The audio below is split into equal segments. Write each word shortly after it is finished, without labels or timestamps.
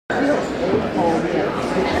There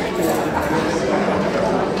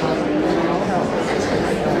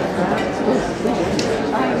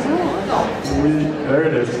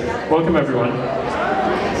it is. Welcome, everyone.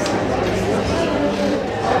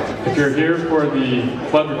 If you're here for the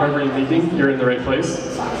flood recovery meeting, you're in the right place.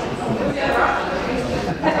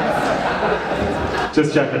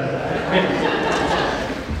 Just checking.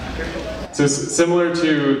 So similar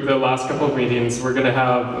to the last couple of meetings, we're going to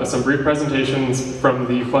have some brief presentations from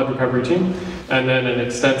the flood recovery team, and then an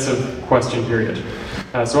extensive question period.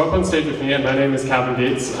 So up on stage with me, and my name is Kevin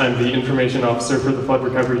Gates. I'm the information officer for the flood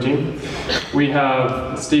recovery team. We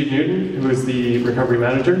have Steve Newton, who is the recovery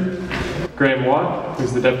manager, Graham Watt,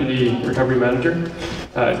 who's the deputy recovery manager,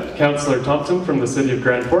 Councillor Thompson from the City of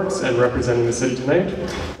Grand Forks and representing the city tonight,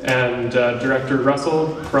 and Director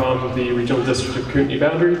Russell from the Regional District of Kootenay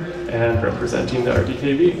Boundary and representing the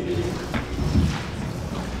RDKB.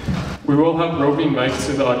 We will have roving mics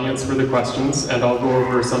to the audience for the questions, and I'll go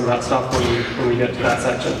over some of that stuff when we get to that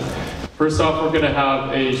section. First off, we're going to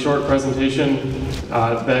have a short presentation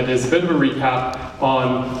that is a bit of a recap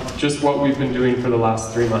on just what we've been doing for the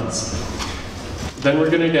last 3 months. Then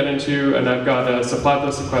we're going to get into, and I've got a supplied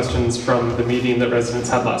list of questions from the meeting that residents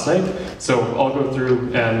had last night, so I'll go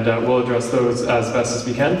through and we'll address those as best as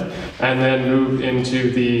we can, and then move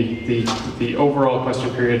into the overall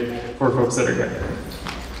question period for folks that are here.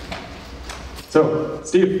 So,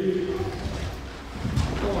 Steve.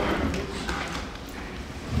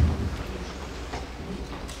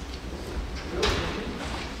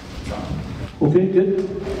 Okay, good.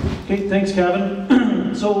 Okay, thanks,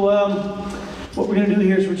 Kevin. So, what we're going to do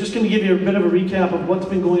here is we're just going to give you a bit of a recap of what's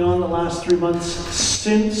been going on the last 3 months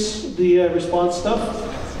since the response stuff.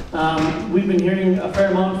 We've been hearing a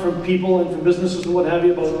fair amount from people and from businesses and what have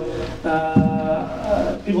you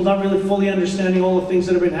about people not really fully understanding all the things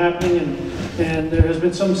that have been happening, and there has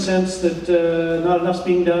been some sense that not enough's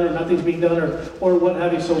being done or nothing's being done or what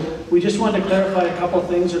have you. So we just wanted to clarify a couple of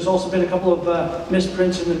things. There's also been a couple of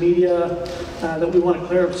misprints in the media that we want to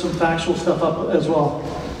clear up some factual stuff up as well.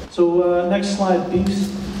 So next slide, please.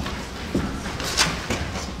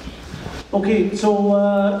 Okay, so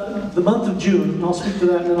the month of June, I'll speak to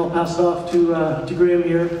that and then I'll pass it off to Graham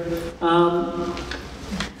here.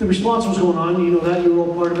 The response was going on, you know that, you were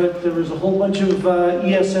all part of it. There was a whole bunch of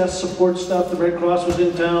ESS support stuff. The Red Cross was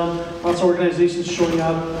in town, lots of organizations showing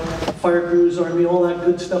up, fire crews, army, all that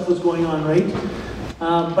good stuff was going on, right?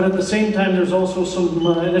 But at the same time, there's also some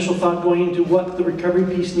initial thought going into what the recovery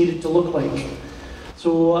piece needed to look like.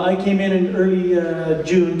 So I came in early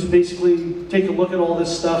June to basically take a look at all this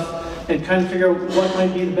stuff and kind of figure out what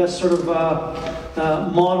might be the best sort of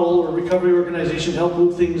model or recovery organization to help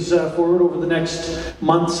move things forward over the next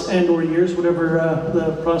months and or years, whatever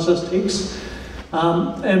the process takes.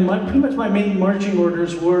 And pretty much my main marching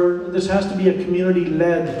orders were this has to be a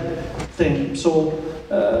community-led thing. So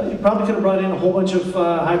you probably could have brought in a whole bunch of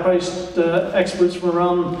high-priced experts from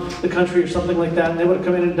around the country or something like that, and they would have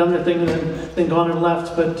come in and done their thing and then gone and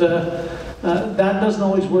left. But that doesn't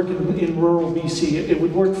always work in rural BC. It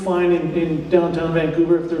would work fine in downtown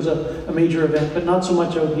Vancouver if there's a major event, but not so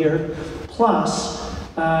much out here. Plus,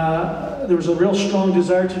 there was a real strong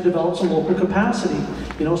desire to develop some local capacity.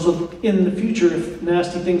 You know, so in the future, if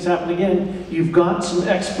nasty things happen again, you've got some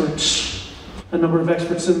experts, a number of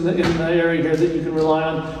experts in the area here that you can rely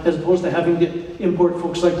on, as opposed to having to import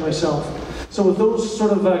folks like myself. So with those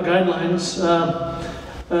sort of guidelines,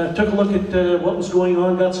 took a look at what was going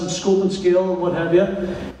on, got some scope and scale and what have you.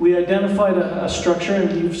 We identified a structure,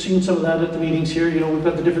 and you've seen some of that at the meetings here. You know, we've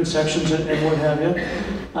got the different sections and what have you.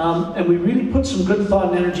 And we really put some good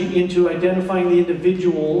thought and energy into identifying the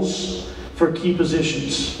individuals for key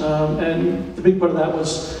positions. And the big part of that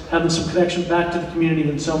was having some connection back to the community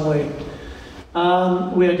in some way.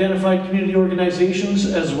 We identified community organizations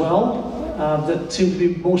as well that seemed to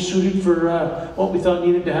be most suited for what we thought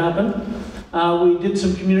needed to happen. We did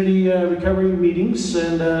some community recovery meetings,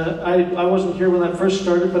 and I wasn't here when that first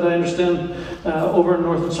started, but I understand over in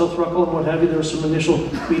North and South Ruckle and what have you, there were some initial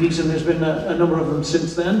meetings, and there's been a number of them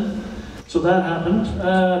since then. So that happened.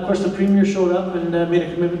 Of course, the Premier showed up and made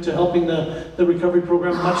a commitment to helping the recovery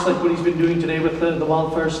program, much like what he's been doing today with the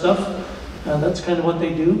wildfire stuff. That's kind of what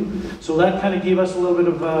they do. So that kind of gave us a little bit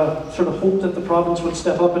of sort of hope that the province would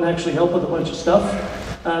step up and actually help with a bunch of stuff.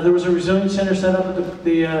 There was a resilience center set up at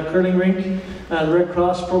the curling rink. The Red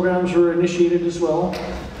Cross programs were initiated as well.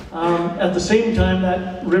 At the same time,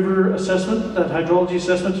 that river assessment, that hydrology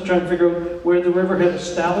assessment to try and figure out where the river had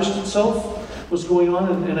established itself was going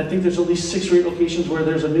on, and I think there's at least 6 or 8 locations where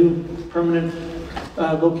there's a new permanent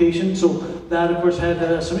location. So that, of course,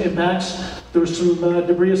 had some impacts. There was some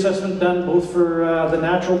debris assessment done both for the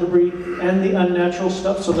natural debris and the unnatural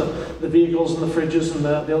stuff, so the vehicles and the fridges and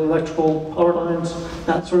the electrical power lines,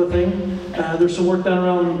 that sort of thing. There's some work done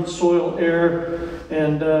around soil, air,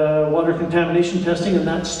 and water contamination testing, and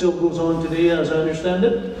that still goes on today as I understand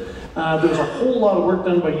it. There was a whole lot of work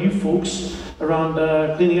done by you folks around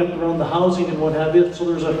cleaning up around the housing and what have you, so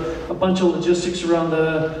there's a bunch of logistics around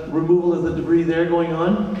the removal of the debris there going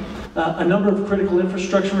on. A number of critical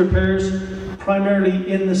infrastructure repairs, primarily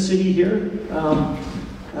in the city here,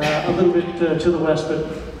 a little bit to the west,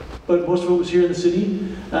 but most of it was here in the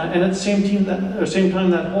city. And at the same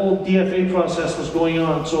time, that whole DFA process was going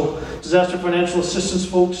on. So disaster financial assistance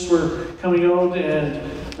folks were coming out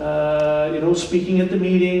and speaking at the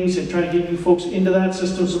meetings and trying to get you folks into that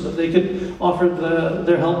system so that they could offer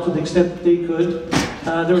their help to the extent that they could.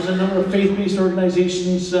 There was a number of faith-based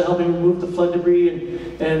organizations helping remove the flood debris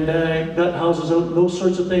and gut houses out and those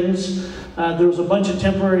sorts of things. There was a bunch of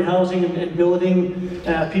temporary housing and building,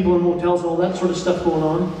 people in motels and all that sort of stuff going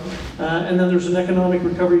on. And then there's an economic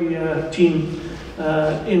recovery team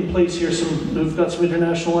in place here. We've got some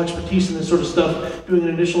international expertise in this sort of stuff, doing an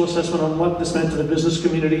initial assessment on what this meant to the business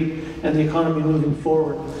community and the economy moving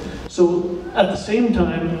forward. So at the same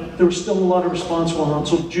time, there was still a lot of response going on.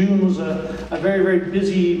 So June was a very, very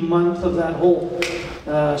busy month of that whole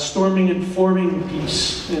storming and forming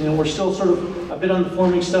piece. And we're still sort of a bit on the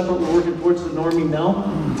forming stuff, but we're working towards the norming now.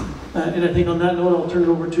 And I think on that note, I'll turn it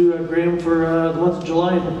over to Graham for the month of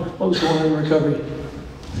July and what was going on in recovery.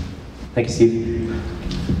 Thank you,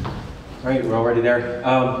 Steve. All right, we're already there.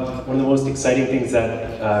 One of the most exciting things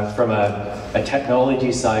that, from a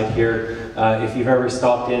technology side here, if you've ever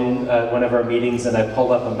stopped in one of our meetings and I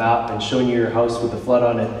pulled up a map and shown you your house with the flood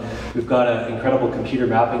on it, we've got an incredible computer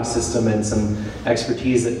mapping system and some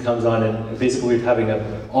expertise that comes on, and basically we're having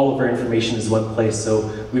all of our information is one place.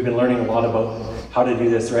 So we've been learning a lot about how to do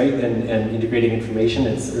this right and integrating information.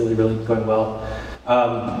 It's really, really going well.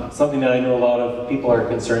 Something that I know a lot of people are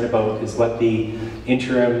concerned about is what the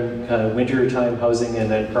interim wintertime housing and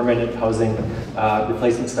then permanent housing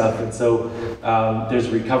replacement stuff. And so there's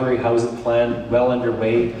a recovery housing plan well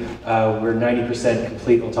underway. We're 90%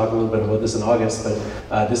 complete. We'll talk a little bit about this in August,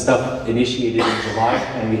 but this stuff initiated in July,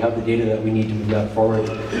 and we have the data that we need to move that forward.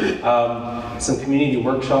 Some community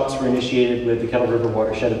workshops were initiated with the Kettle River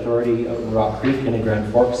Watershed Authority out in Rock Creek and in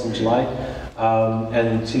Grand Forks in July.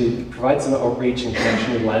 And to provide some outreach and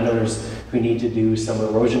connection with landowners who need to do some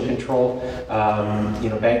erosion control,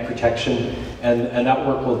 bank protection, and that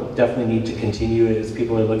work will definitely need to continue as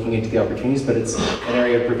people are looking into the opportunities, but it's an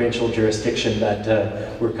area of provincial jurisdiction that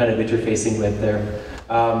we're kind of interfacing with there.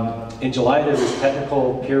 In July, there was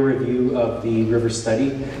technical peer review of the river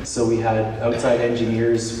study. So we had outside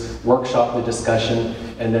engineers workshop the discussion,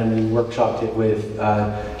 and then we workshopped it with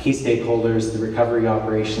key stakeholders, the recovery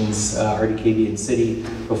operations, RDKB and City,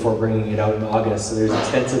 before bringing it out in August. So there's an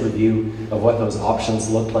extensive review of what those options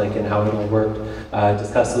look like and how it'll work.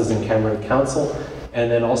 Discussed those in camera with council, and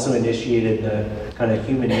then also initiated the kind of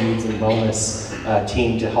human needs and wellness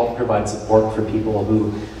team to help provide support for people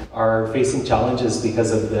who are facing challenges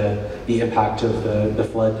because of the impact of the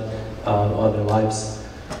flood on their lives.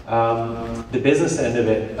 The business end of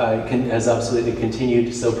it has absolutely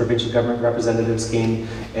continued, so provincial government representatives came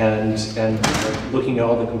and looking at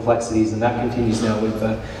all the complexities, and that continues now with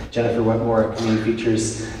Jennifer Wetmore at Community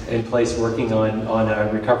Features in place working on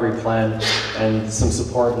a recovery plan and some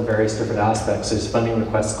support in various different aspects. There's funding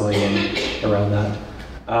requests going in around that.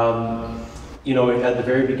 At the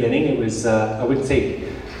very beginning it was, I wouldn't say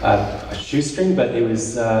a shoestring, but it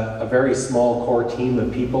was a very small core team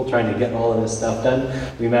of people trying to get all of this stuff done.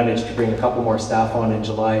 We managed to bring a couple more staff on in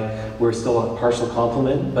July. We're still a partial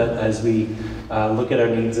complement, but as we look at our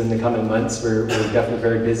needs in the coming months, we're definitely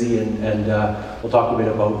very busy, and we'll talk a bit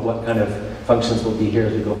about what kind of functions will be here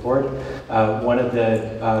as we go forward. One of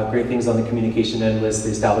the great things on the communication end was the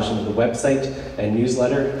establishment of the website and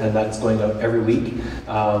newsletter, and that's going out every week.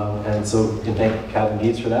 And so we can thank Calvin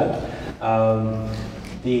Deeds for that.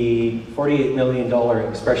 The $48 million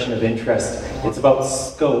expression of interest, it's about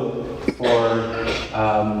scope for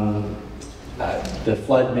the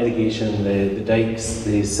flood mitigation, the dikes,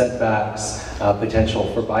 the setbacks,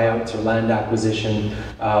 potential for buyouts or land acquisition.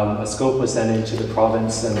 A scope was sent into the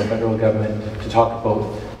province and the federal government to talk about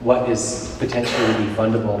what is potentially be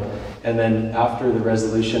fundable. And then after the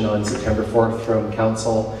resolution on September 4th from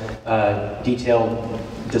council, detailed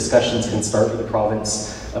discussions can start with the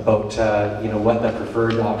province about what the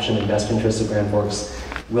preferred option in best interest of Grand Forks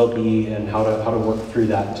will be and how to work through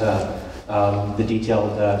that, the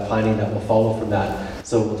detailed planning that will follow from that.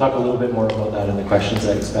 So we'll talk a little bit more about that in the questions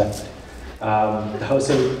I expect. The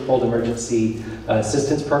Household Emergency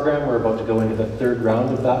Assistance Program, we're about to go into the third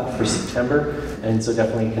round of that for September, and so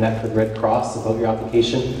definitely connect with Red Cross about your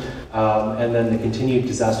application. And then the Continued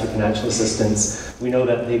Disaster Financial Assistance, we know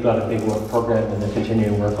that they've got a big work program and they're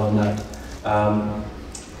continuing work on that.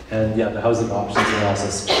 And yeah, the housing options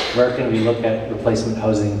analysis, where can we look at replacement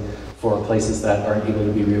housing for places that aren't able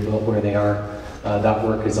to be rebuilt where they are? That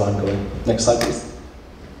work is ongoing. Next slide, please.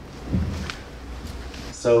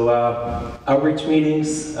 So outreach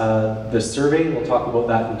meetings, the survey, we'll talk about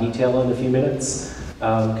that in detail in a few minutes.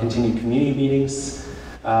 Continued community meetings,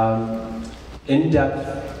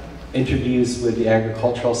 in-depth interviews with the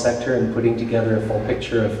agricultural sector and putting together a full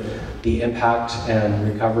picture of the impact and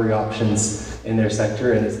recovery options in their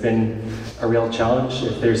sector, and it's been a real challenge.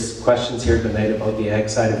 If there's questions here tonight about the ag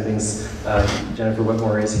side of things, Jennifer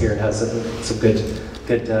Whitmore is here and has some good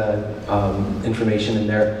information in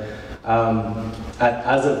there.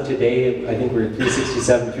 As of today, I think we're at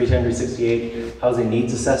 367, 368 housing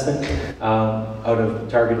needs assessment out of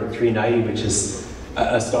targeted 390, which is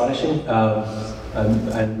astonishing.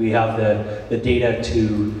 And we have the data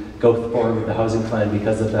to go forward with the housing plan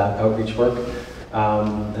because of that outreach work.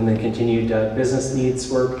 And then continued business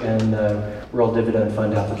needs work and rural dividend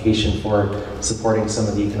fund application for supporting some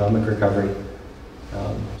of the economic recovery.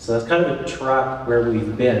 So that's kind of a track where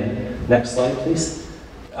we've been. Next slide, please.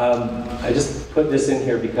 I just put this in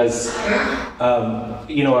here because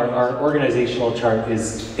you know, our organizational chart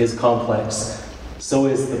is complex. So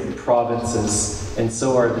is the provinces, and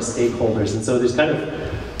so are the stakeholders. And so there's kind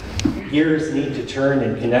of gears need to turn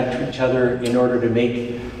and connect to each other in order to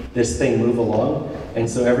make this thing move along. And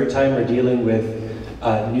so every time we're dealing with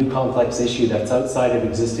a new complex issue that's outside of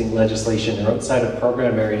existing legislation or outside of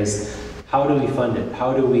program areas, how do we fund it?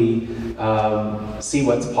 How do we see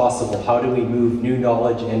what's possible? How do we move new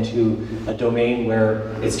knowledge into a domain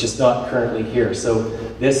where it's just not currently here? So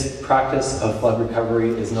this practice of flood recovery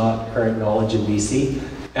is not current knowledge in BC,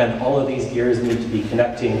 and all of these gears need to be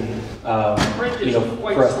connecting, you know,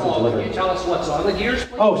 for us to deliver. Can you tell us what's on the gears,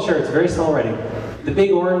 please? Oh, sure, it's very small writing. The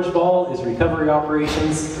big orange ball is recovery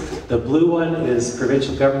operations, the blue one is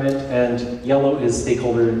provincial government, and yellow is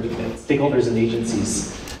stakeholders and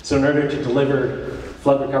agencies. So in order to deliver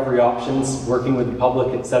flood recovery options, working with the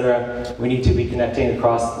public, etc., we need to be connecting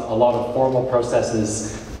across a lot of formal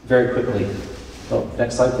processes very quickly. So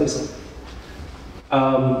next slide, please.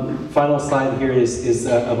 Final slide here is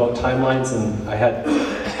about timelines, and I had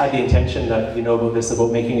the intention that you know about this,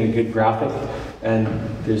 about making a good graphic, and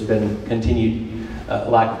there's been continued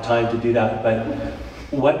lack of time to do that. But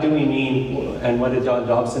what do we mean, and what did Don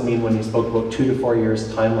Dobson mean when he spoke about 2 to 4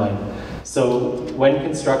 years timeline? So when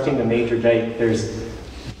constructing a major dike, there's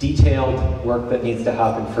detailed work that needs to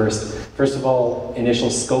happen first. First of all, initial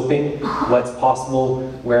scoping, what's possible,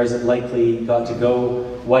 where is it likely got to go,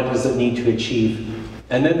 what does it need to achieve?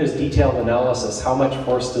 And then there's detailed analysis. How much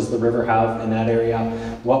force does the river have in that area?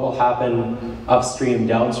 What will happen upstream,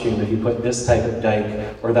 downstream if you put this type of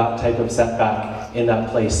dike or that type of setback in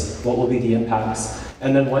that place? What will be the impacts?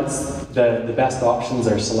 And then once the best options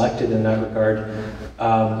are selected in that regard,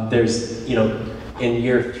 there's, you know, in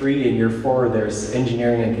year 3 and year 4, there's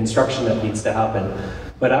engineering and construction that needs to happen.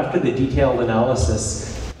 But after the detailed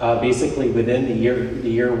analysis, basically within the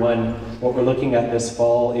year 1, what we're looking at this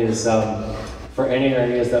fall is for any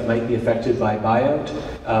areas that might be affected by buyout,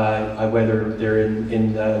 whether they're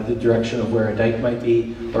in the direction of where a dike might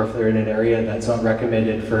be, or if they're in an area that's not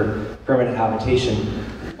recommended for permanent habitation.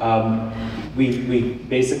 We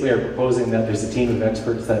basically are proposing that there's a team of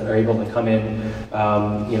experts that are able to come in,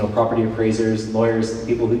 you know, property appraisers, lawyers,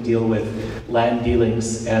 people who deal with land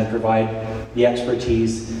dealings and provide the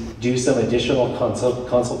expertise, do some additional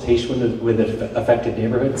consultation with affected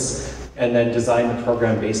neighborhoods, and then design the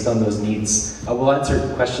program based on those needs. We'll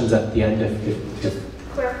answer questions at the end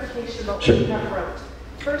if clarification about sure. what you have wrote.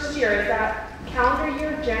 First year, is that calendar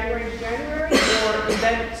year, January to January, or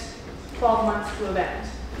event 12 months to event?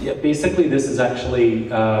 Yeah, basically this is actually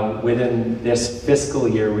within this fiscal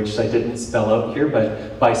year, which I didn't spell out here,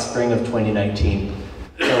 but by spring of 2019.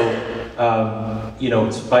 So, you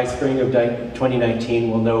know, by spring of 2019,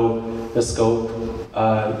 we'll know the scope.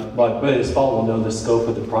 By this fall, we'll know the scope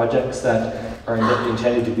of the projects that are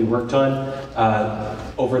intended to be worked on.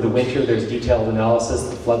 Over the winter, there's detailed analysis,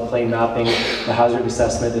 the floodplain mapping, the hazard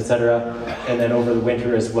assessment, etc. And then over the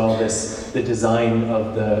winter as well, the design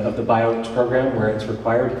of the buyout program where it's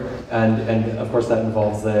required. And of course that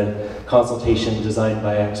involves the consultation designed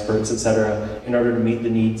by experts, etc. in order to meet the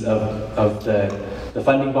needs of the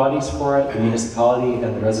funding bodies for it, the municipality,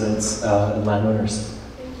 and the residents and landowners.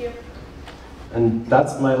 Thank you. And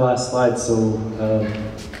that's my last slide, so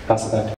pass it back.